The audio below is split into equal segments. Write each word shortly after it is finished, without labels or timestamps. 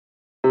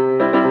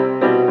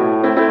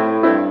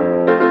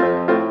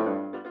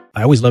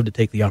I always love to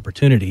take the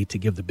opportunity to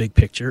give the big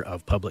picture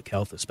of public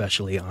health,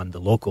 especially on the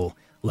local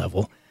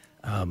level,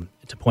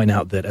 to point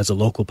out that as a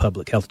local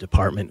public health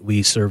department,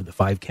 we serve the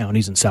 5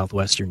 counties in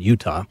southwestern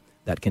Utah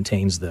that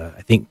contains the,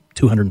 I think,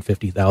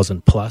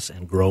 250,000 plus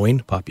and growing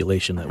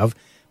population that we have.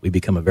 We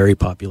become a very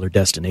popular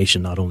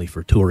destination, not only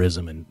for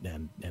tourism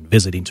and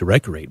visiting to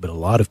recreate, but a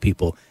lot of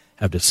people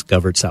have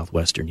discovered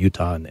southwestern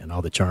Utah and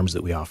all the charms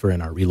that we offer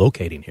and are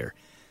relocating here,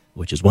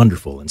 which is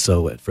wonderful. And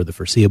so for the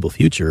foreseeable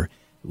future,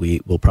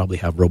 we will probably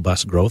have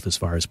robust growth as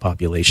far as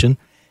population,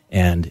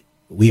 and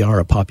we are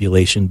a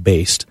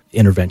population-based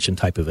intervention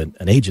type of an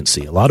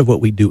agency. A lot of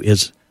what we do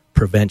is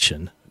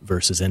prevention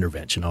versus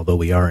intervention, although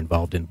we are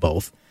involved in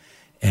both.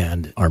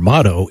 And our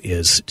motto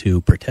is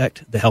to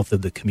protect the health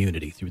of the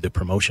community through the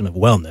promotion of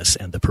wellness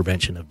and the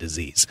prevention of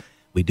disease.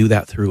 We do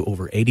that through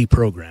over 80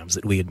 programs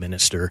that we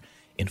administer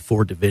in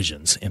 4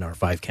 divisions in our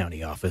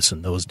 5-county office,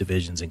 and those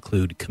divisions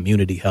include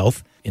community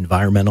health,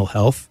 environmental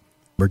health,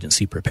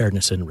 emergency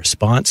preparedness and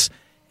response,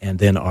 and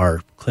then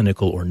our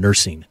clinical or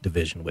nursing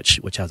division,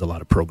 which has a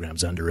lot of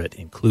programs under it,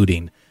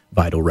 including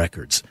vital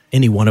records.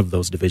 Any one of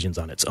those divisions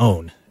on its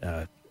own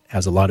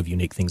has a lot of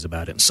unique things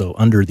about it. And so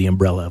under the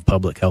umbrella of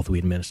public health, we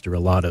administer a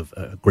lot of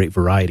a great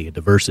variety, a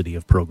diversity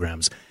of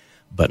programs,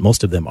 but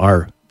most of them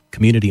are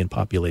community and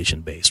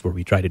population-based, where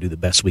we try to do the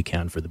best we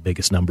can for the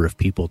biggest number of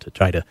people to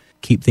try to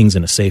keep things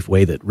in a safe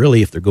way that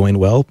really, if they're going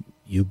well,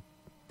 you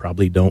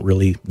probably don't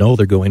really know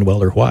they're going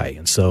well or why.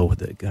 And so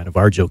the kind of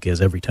our joke is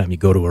every time you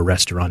go to a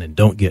restaurant and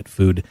don't get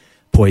food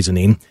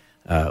poisoning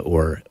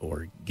or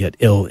get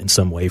ill in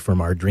some way from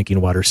our drinking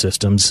water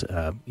systems,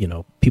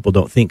 people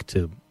don't think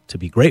to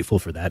be grateful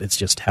for that. It's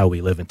just how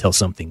we live until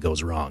something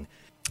goes wrong.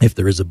 If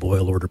there is a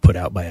boil order put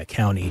out by a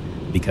county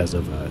because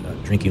of a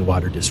drinking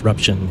water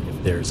disruption,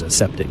 if there's a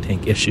septic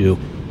tank issue,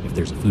 if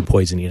there's a food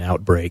poisoning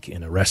outbreak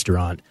in a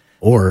restaurant,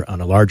 or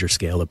on a larger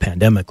scale, a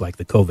pandemic like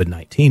the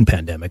COVID-19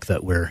 pandemic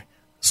that we're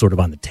sort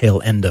of on the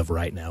tail end of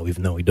right now,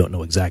 even though we don't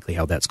know exactly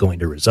how that's going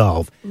to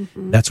resolve,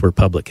 that's where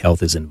public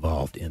health is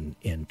involved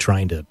in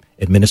trying to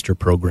administer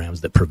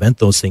programs that prevent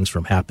those things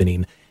from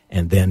happening,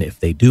 and then if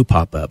they do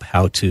pop up,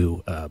 how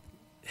to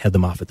head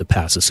them off at the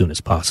pass as soon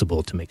as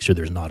possible to make sure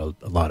there's not a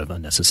lot of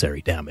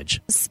unnecessary damage.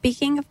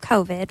 Speaking of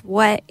COVID,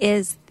 what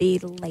is the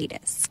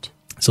latest?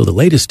 So the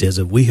latest is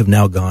that we have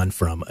now gone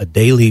from a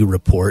daily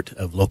report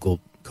of local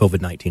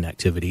COVID-19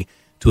 activity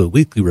to a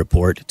weekly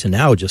report to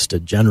now just a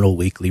general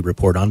weekly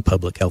report on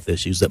public health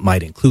issues that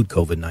might include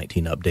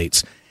COVID-19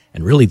 updates.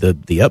 And really the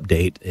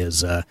update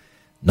is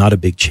not a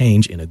big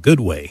change in a good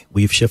way.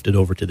 We've shifted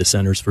over to the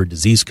Centers for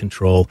Disease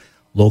Control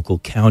local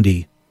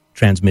county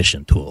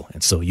transmission tool.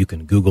 And so you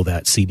can Google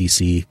that,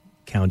 CDC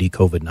County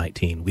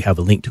COVID-19. We have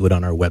a link to it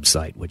on our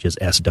website, which is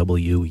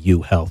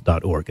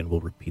swuhealth.org, and we'll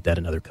repeat that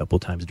another couple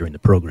times during the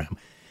program.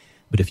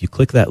 But if you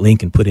click that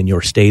link and put in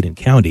your state and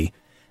county,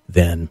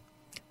 then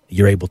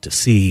you're able to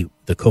see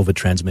the COVID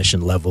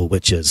transmission level,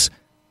 which is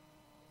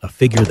a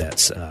figure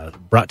that's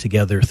brought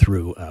together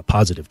through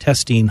positive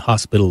testing,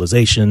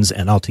 hospitalizations,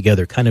 and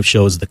altogether kind of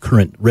shows the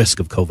current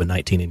risk of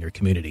COVID-19 in your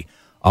community.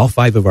 All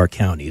 5 of our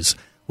counties,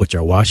 which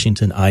are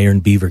Washington, Iron,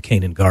 Beaver,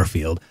 Kane, and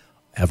Garfield,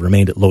 have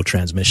remained at low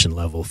transmission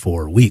level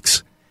for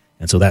weeks.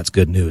 And so that's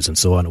good news. And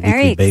so on a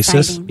weekly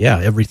basis,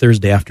 every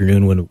Thursday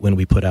afternoon when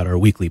we put out our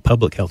weekly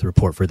public health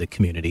report for the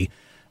community,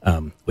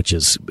 which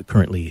is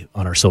currently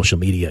on our social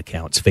media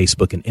accounts,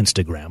 Facebook and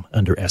Instagram,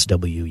 under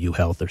SWU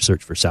Health, or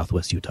search for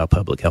Southwest Utah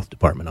Public Health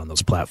Department on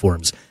those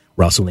platforms.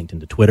 We're also linked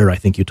into Twitter. I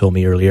think you told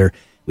me earlier.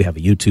 We have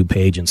a YouTube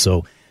page. And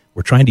so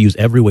we're trying to use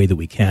every way that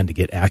we can to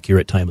get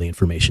accurate, timely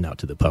information out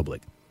to the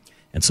public.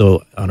 And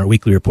so on our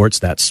weekly reports,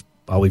 that's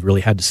all we've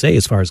really had to say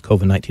as far as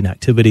COVID-19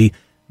 activity.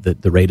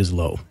 The rate is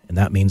low. And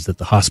that means that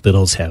the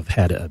hospitals have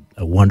had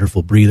a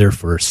wonderful breather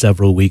for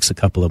several weeks, a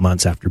couple of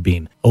months after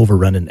being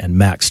overrun and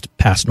maxed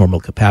past normal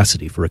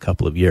capacity for a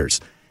couple of years.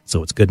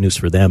 So it's good news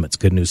for them. It's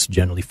good news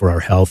generally for our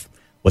health.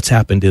 What's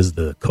happened is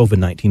the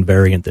COVID-19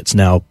 variant that's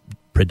now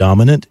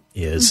predominant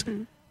is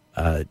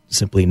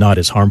simply not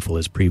as harmful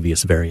as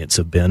previous variants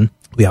have been.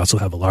 We also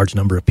have a large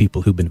number of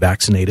people who've been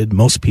vaccinated.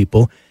 Most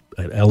people,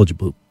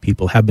 eligible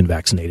people, have been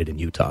vaccinated in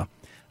Utah.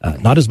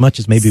 Not as much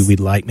as maybe we'd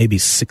like, maybe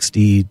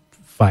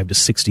 65 to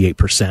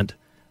 68%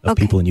 of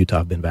people in Utah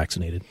have been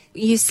vaccinated.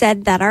 You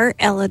said that are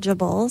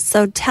eligible.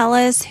 So tell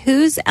us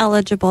who's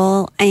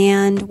eligible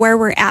and where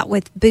we're at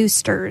with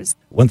boosters.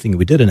 One thing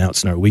we did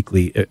announce in our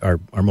weekly, our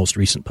most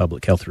recent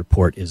public health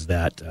report is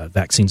that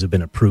vaccines have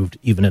been approved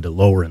even at a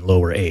lower and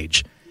lower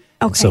age.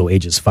 And so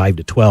ages 5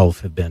 to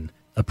 12 have been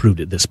approved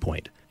at this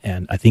point.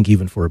 And I think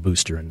even for a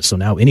booster. And so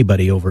now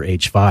anybody over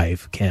age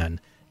 5 can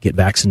get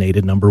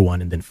vaccinated, number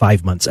one, and then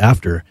 5 months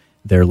after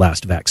their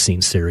last vaccine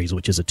series,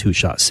 which is a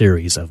 2-shot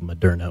series of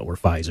Moderna or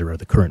Pfizer, are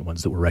the current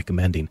ones that we're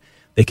recommending,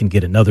 they can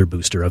get another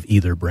booster of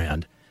either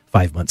brand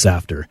 5 months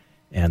after.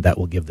 and that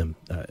will give them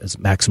as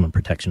maximum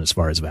protection as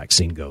far as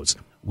vaccine goes.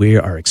 We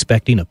are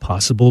expecting a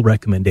possible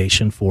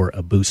recommendation for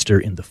a booster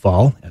in the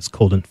fall as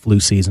cold and flu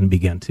season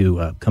begin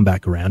to come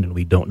back around, and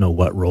we don't know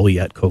what role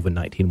yet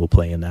COVID-19 will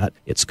play in that.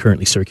 It's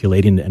currently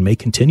circulating and may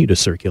continue to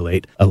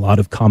circulate. A lot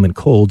of common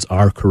colds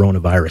are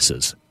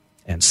coronaviruses.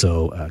 And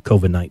so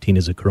COVID-19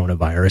 is a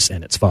coronavirus,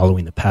 and it's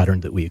following the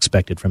pattern that we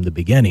expected from the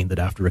beginning, that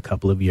after a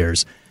couple of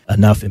years,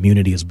 enough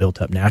immunity is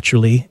built up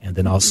naturally and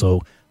then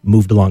also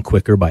moved along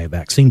quicker by a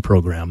vaccine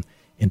program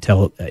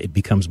until it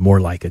becomes more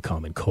like a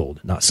common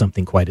cold, not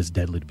something quite as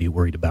deadly to be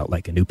worried about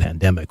like a new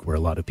pandemic where a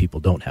lot of people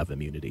don't have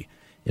immunity.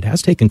 It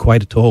has taken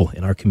quite a toll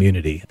in our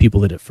community. People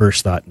that at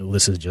first thought, well,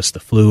 this is just the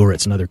flu or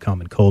it's another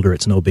common cold or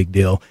it's no big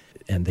deal,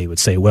 and they would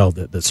say, well,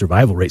 the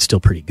survival rate's still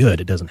pretty good.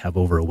 It doesn't have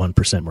over a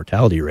 1%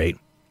 mortality rate.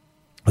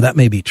 Well, that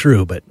may be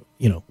true, but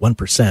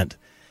 1%,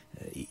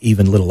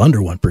 even a little under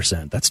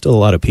 1%, that's still a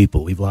lot of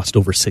people. We've lost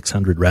over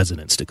 600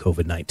 residents to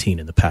COVID-19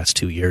 in the past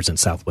 2 years in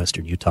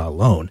southwestern Utah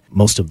alone.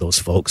 Most of those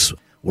folks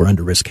were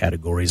under risk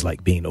categories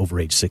like being over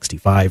age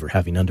 65 or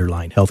having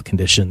underlying health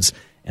conditions,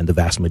 and the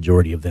vast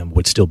majority of them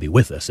would still be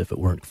with us if it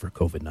weren't for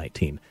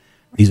COVID-19.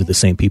 These are the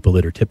same people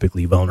that are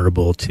typically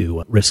vulnerable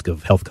to risk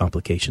of health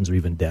complications or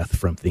even death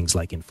from things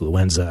like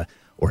influenza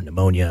or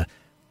pneumonia.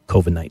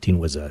 COVID-19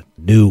 was a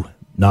new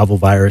novel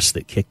virus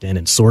that kicked in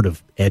and sort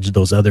of edged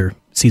those other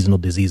seasonal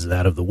diseases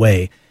out of the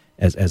way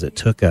as it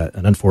took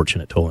an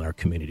unfortunate toll in our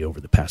community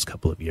over the past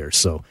couple of years.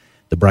 So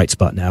the bright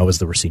spot now is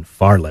that we're seeing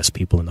far less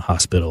people in the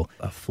hospital,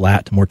 a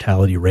flat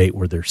mortality rate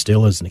where there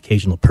still is an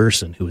occasional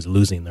person who is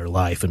losing their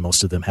life, and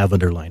most of them have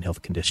underlying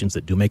health conditions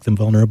that do make them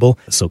vulnerable.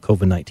 So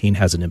COVID-19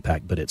 has an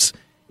impact, but it's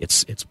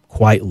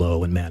quite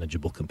low and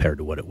manageable compared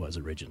to what it was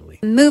originally.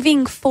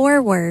 Moving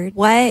forward,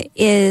 what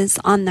is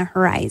on the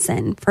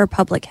horizon for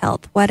public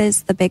health? What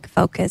is the big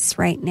focus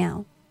right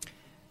now?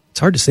 It's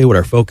hard to say what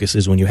our focus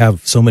is when you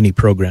have so many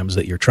programs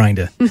that you're trying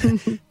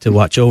to to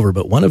watch over,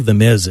 but one of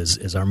them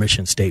is our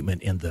mission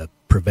statement in the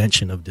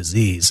prevention of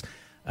disease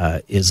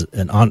is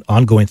an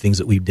ongoing things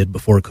that we did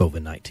before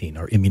COVID-19,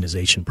 our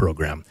immunization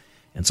program.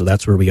 And so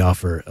that's where we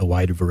offer a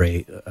wide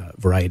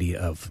variety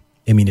of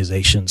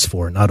immunizations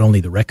for not only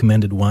the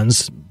recommended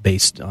ones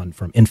based on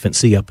from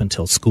infancy up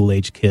until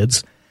school-age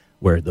kids,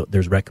 where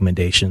there's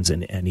recommendations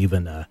and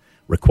even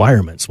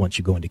requirements once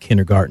you go into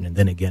kindergarten, and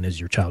then again as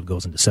your child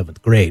goes into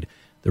 7th grade.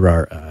 There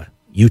are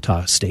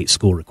Utah state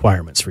school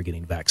requirements for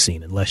getting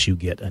vaccine unless you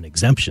get an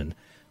exemption,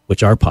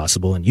 which are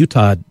possible. And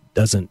Utah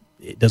doesn't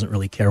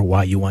really care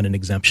why you want an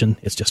exemption.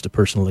 It's just a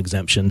personal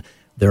exemption.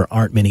 There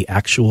aren't many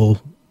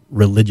actual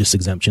religious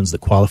exemptions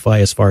that qualify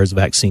as far as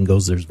vaccine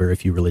goes. There's very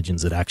few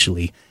religions that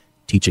actually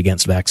teach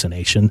against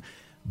vaccination.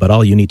 But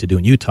all you need to do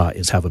in Utah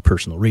is have a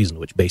personal reason,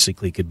 which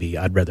basically could be,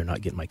 I'd rather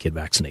not get my kid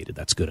vaccinated.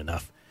 That's good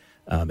enough.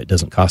 It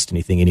doesn't cost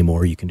anything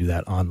anymore. You can do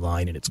that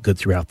online, and it's good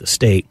throughout the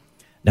state.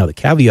 Now, the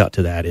caveat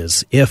to that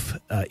is if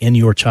in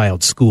your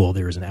child's school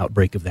there is an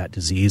outbreak of that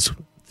disease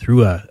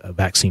through a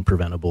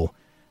vaccine-preventable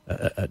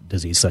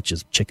disease such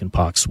as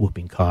chickenpox,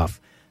 whooping cough,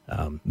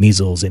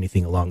 measles,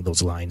 anything along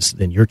those lines,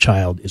 then your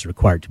child is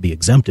required to be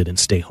exempted and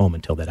stay home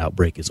until that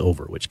outbreak is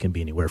over, which can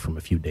be anywhere from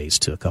a few days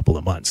to a couple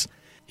of months.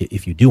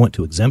 If you do want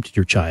to exempt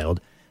your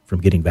child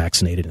from getting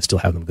vaccinated and still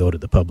have them go to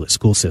the public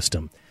school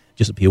system,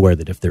 just be aware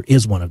that if there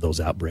is one of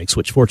those outbreaks,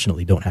 which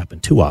fortunately don't happen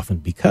too often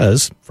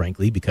because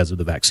of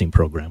the vaccine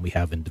program we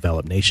have in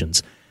developed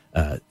nations,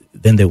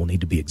 then they will need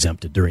to be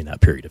exempted during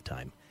that period of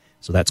time.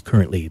 So that's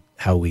currently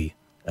how we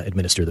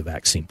administer the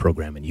vaccine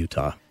program in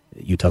Utah.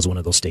 Utah is one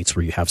of those states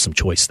where you have some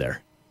choice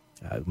there.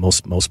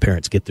 Most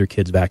parents get their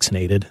kids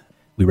vaccinated.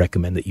 We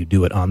recommend that you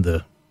do it on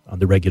the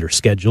regular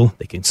schedule.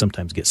 They can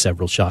sometimes get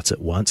several shots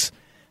at once.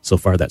 So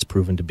far, that's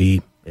proven to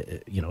be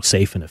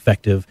safe and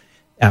effective.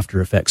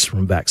 After effects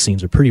from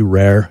vaccines are pretty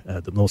rare.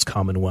 The most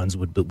common ones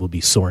will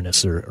be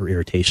soreness or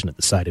irritation at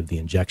the site of the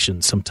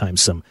injection,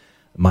 sometimes some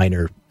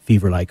minor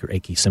fever-like or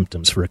achy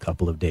symptoms for a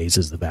couple of days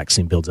as the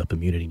vaccine builds up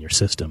immunity in your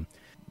system.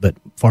 But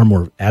far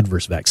more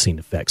adverse vaccine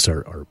effects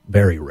are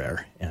very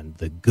rare. And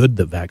the good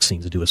that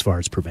vaccines do as far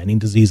as preventing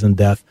disease and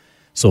death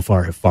so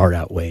far have far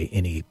outweigh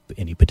any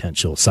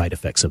potential side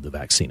effects of the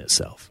vaccine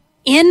itself.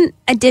 In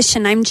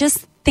addition, I'm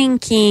just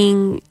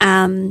thinking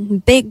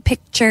big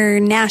picture,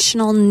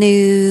 national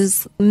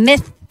news,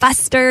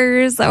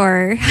 Mythbusters,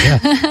 or... Yeah,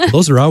 well,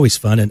 those are always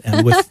fun.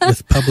 And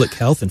with public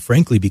health, and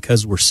frankly,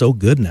 because we're so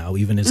good now,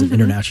 even as an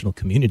international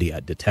community,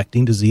 at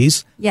detecting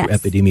disease through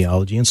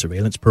epidemiology and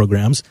surveillance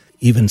programs,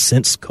 even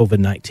since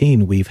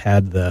COVID-19, we've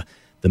had the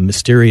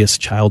mysterious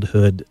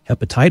childhood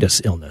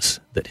hepatitis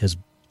illness that has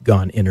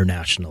gone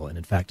international and,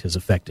 in fact, has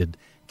affected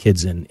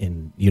kids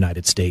in the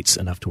United States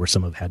enough to where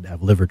some have had to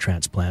have liver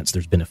transplants.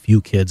 There's been a few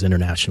kids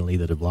internationally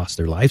that have lost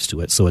their lives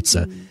to it. So it's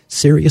a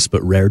serious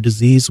but rare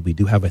disease. We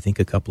do have, I think,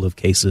 a couple of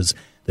cases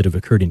that have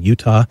occurred in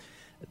Utah.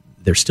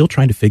 They're still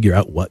trying to figure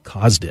out what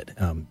caused it.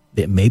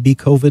 It may be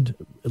COVID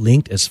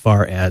linked as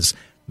far as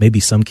maybe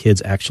some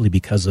kids actually,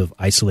 because of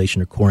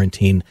isolation or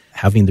quarantine,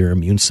 having their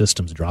immune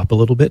systems drop a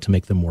little bit to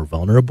make them more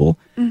vulnerable.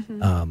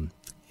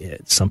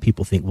 Some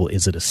people think, well,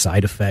 is it a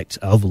side effect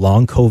of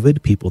long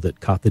COVID, people that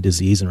caught the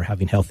disease and are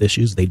having health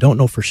issues? They don't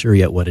know for sure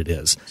yet what it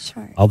is.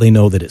 Sure. All they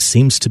know that it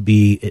seems to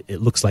be,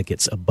 it looks like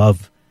it's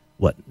above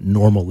what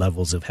normal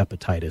levels of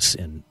hepatitis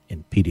in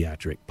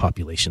pediatric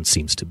population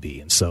seems to be.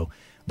 And so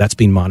that's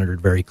being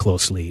monitored very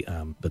closely,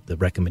 but the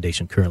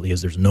recommendation currently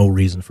is there's no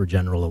reason for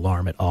general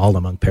alarm at all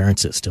among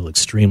parents. It's still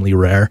extremely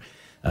rare.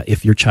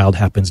 If your child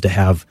happens to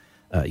have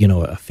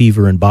a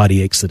fever and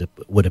body aches that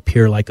would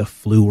appear like a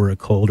flu or a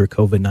cold or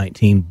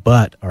COVID-19,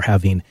 but are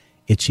having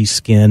itchy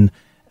skin,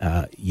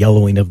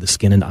 yellowing of the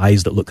skin and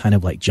eyes that look kind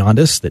of like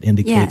jaundice that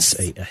indicates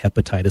a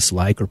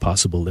hepatitis-like or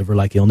possible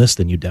liver-like illness,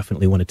 then you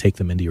definitely want to take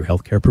them into your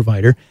healthcare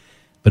provider.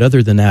 But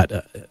other than that,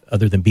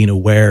 other than being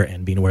aware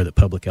that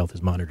public health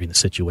is monitoring the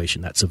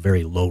situation, that's a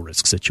very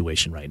low-risk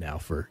situation right now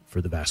for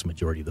the vast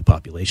majority of the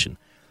population.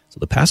 So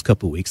the past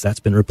couple of weeks,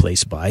 that's been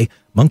replaced by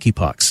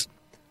monkeypox.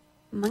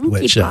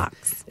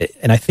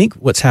 And I think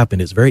what's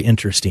happened is very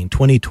interesting.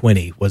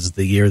 2020 was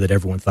the year that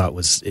everyone thought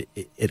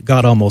it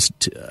got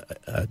almost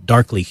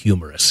darkly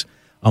humorous,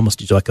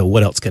 almost like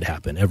what else could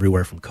happen,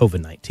 everywhere from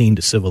COVID-19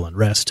 to civil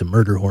unrest to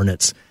murder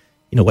hornets.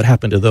 What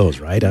happened to those,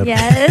 right?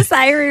 Yes,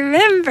 I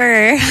remember.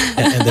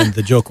 and then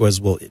the joke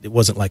was, well, it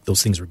wasn't like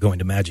those things were going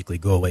to magically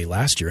go away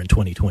last year in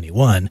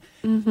 2021.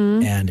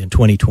 Mm-hmm. And in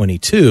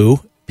 2022,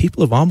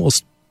 people have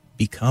almost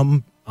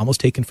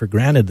taken for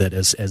granted that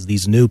as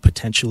these new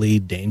potentially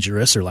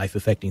dangerous or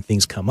life-affecting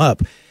things come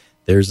up,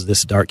 there's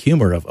this dark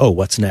humor of, oh,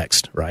 what's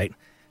next, right?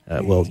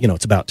 Well,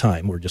 it's about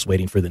time. We're just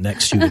waiting for the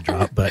next shoe to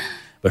drop. But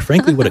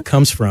frankly, what it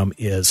comes from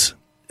is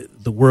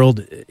the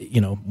world,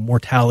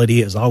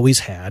 mortality has always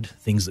had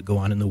things that go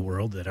on in the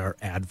world that are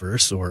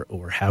adverse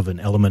or have an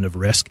element of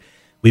risk.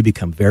 We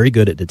become very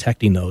good at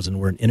detecting those, and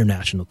we're an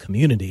international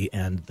community,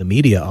 and the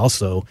media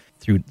also,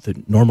 through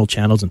the normal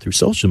channels and through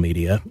social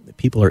media,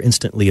 people are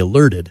instantly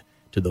alerted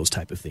to those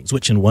type of things,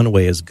 which in one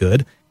way is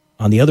good.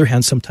 On the other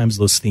hand, sometimes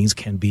those things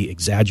can be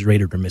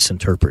exaggerated or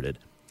misinterpreted.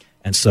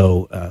 And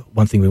so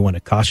one thing we want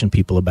to caution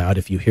people about,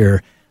 if you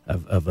hear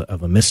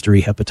of a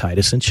mystery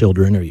hepatitis in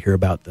children, or you hear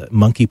about the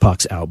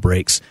monkeypox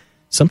outbreaks,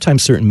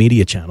 sometimes certain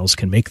media channels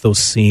can make those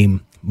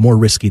seem more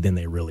risky than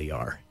they really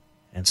are.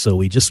 And so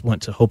we just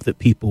want to hope that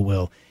people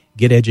will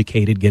get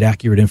educated, get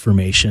accurate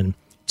information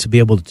to be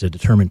able to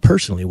determine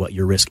personally what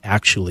your risk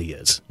actually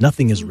is.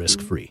 Nothing is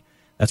risk-free.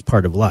 That's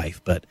part of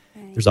life. But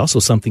there's also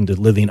something to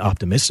living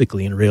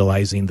optimistically and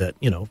realizing that,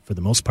 for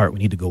the most part, we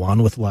need to go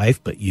on with life,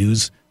 but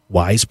use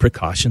wise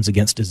precautions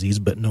against disease,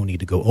 but no need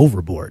to go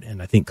overboard.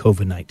 And I think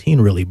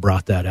COVID-19 really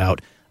brought that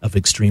out of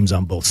extremes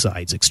on both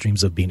sides,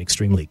 extremes of being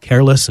extremely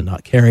careless and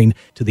not caring,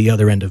 to the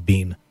other end of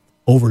being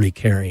overly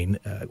caring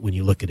when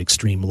you look at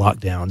extreme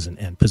lockdowns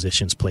and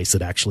positions placed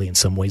that actually in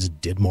some ways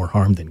did more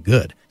harm than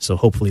good. So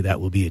hopefully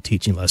that will be a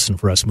teaching lesson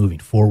for us moving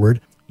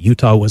forward.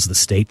 Utah was the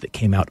state that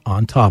came out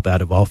on top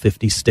out of all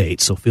 50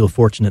 states, so feel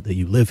fortunate that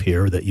you live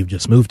here or that you've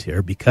just moved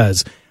here,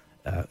 because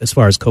as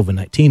far as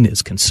COVID-19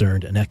 is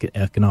concerned, an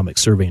economic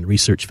survey and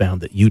research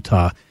found that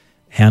Utah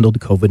handled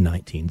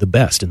COVID-19 the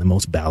best in the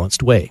most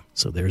balanced way.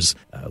 So there's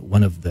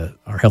one of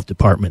our health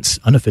department's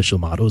unofficial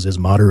mottos is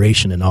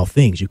moderation in all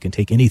things. You can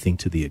take anything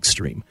to the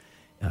extreme.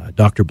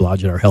 Dr.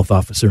 Blodgett, our health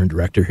officer and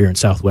director here in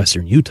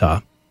southwestern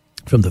Utah,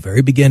 from the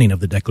very beginning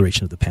of the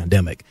declaration of the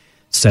pandemic,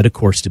 set a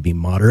course to be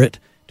moderate,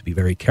 to be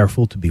very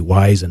careful, to be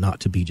wise, and not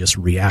to be just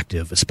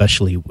reactive,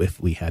 especially if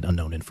we had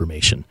unknown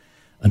information.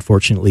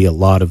 Unfortunately, a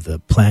lot of the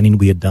planning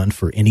we had done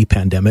for any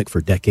pandemic for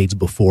decades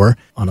before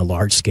on a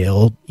large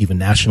scale, even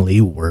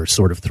nationally, were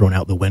sort of thrown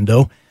out the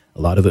window.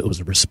 A lot of it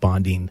was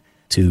responding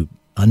to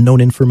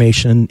unknown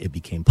information. It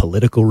became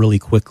political really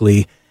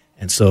quickly.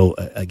 And so,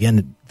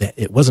 again,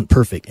 it wasn't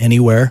perfect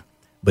anywhere.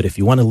 But if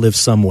you want to live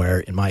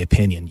somewhere, in my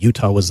opinion,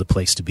 Utah was the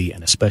place to be,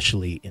 and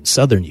especially in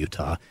southern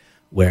Utah,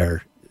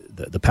 where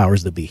the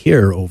powers that be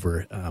here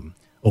over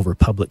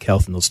public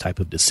health and those type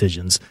of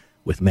decisions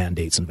with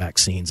mandates and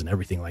vaccines and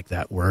everything like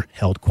that were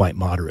held quite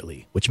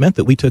moderately, which meant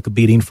that we took a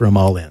beating from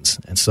all ends.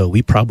 And so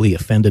we probably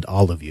offended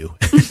all of you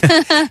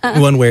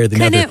one way or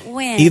the other.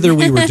 Win. Either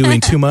we were doing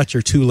too much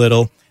or too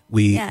little.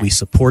 We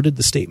supported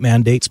the state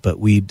mandates, but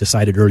we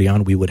decided early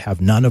on we would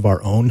have none of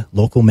our own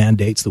local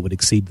mandates that would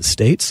exceed the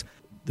states.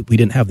 We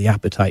didn't have the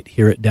appetite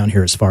down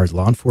here as far as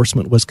law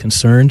enforcement was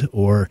concerned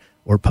or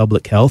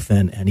public health.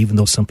 And even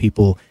though some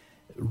people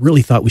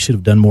really thought we should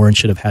have done more and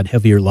should have had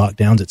heavier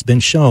lockdowns, it's been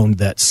shown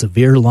that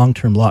severe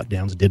long-term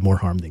lockdowns did more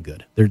harm than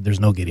good. There's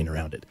no getting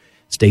around it.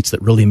 States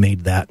that really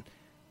made that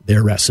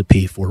their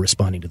recipe for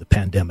responding to the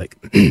pandemic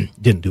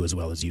didn't do as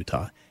well as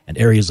Utah. And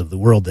areas of the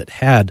world that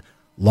had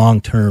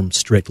long-term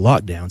strict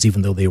lockdowns,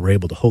 even though they were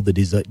able to hold the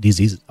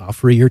disease off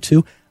for a year or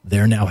two,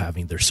 they're now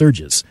having their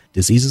surges.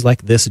 Diseases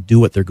like this do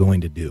what they're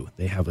going to do.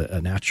 They have a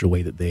natural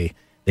way that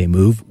they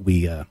move.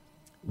 We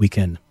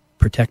can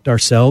protect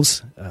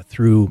ourselves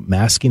through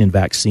masking and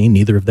vaccine.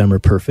 Neither of them are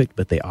perfect,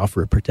 but they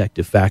offer a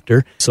protective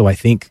factor. So I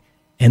think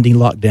ending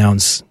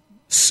lockdowns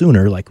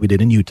sooner, like we did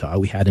in Utah,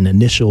 we had an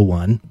initial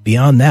one.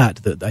 Beyond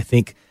that, I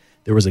think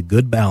there was a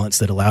good balance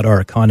that allowed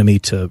our economy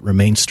to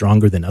remain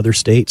stronger than other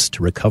states,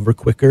 to recover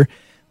quicker.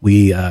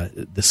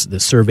 The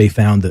survey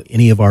found that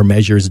any of our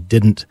measures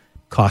didn't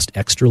cost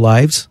extra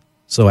lives.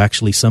 So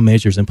actually some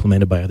measures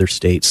implemented by other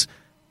states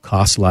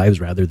cost lives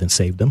rather than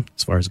saved them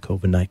as far as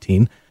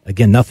COVID-19.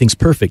 Again, nothing's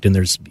perfect, and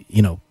there's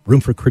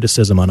room for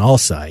criticism on all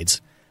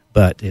sides,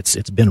 but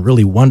it's been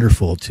really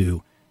wonderful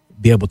to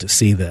be able to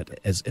see that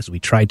as we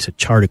tried to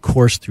chart a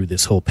course through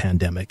this whole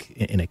pandemic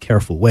in a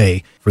careful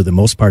way, for the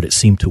most part, it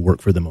seemed to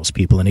work for the most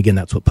people. And again,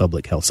 that's what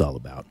public health's all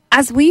about.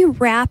 As we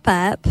wrap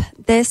up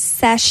this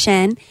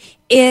session,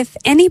 if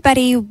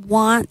anybody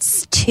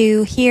wants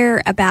to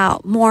hear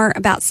more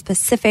about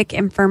specific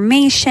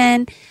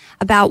information,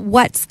 about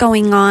what's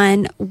going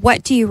on,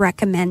 what do you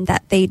recommend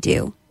that they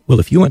do? Well,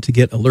 if you want to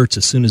get alerts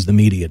as soon as the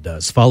media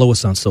does, follow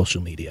us on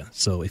social media.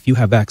 So if you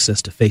have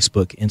access to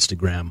Facebook,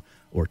 Instagram,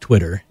 or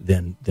Twitter,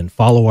 then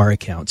follow our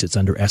accounts. It's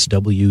under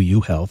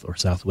SWU Health or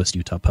Southwest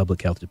Utah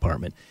Public Health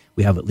Department.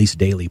 We have at least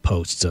daily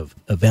posts of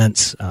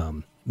events,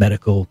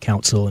 medical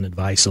counsel and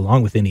advice,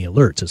 along with any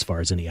alerts as far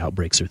as any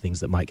outbreaks or things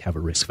that might have a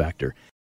risk factor.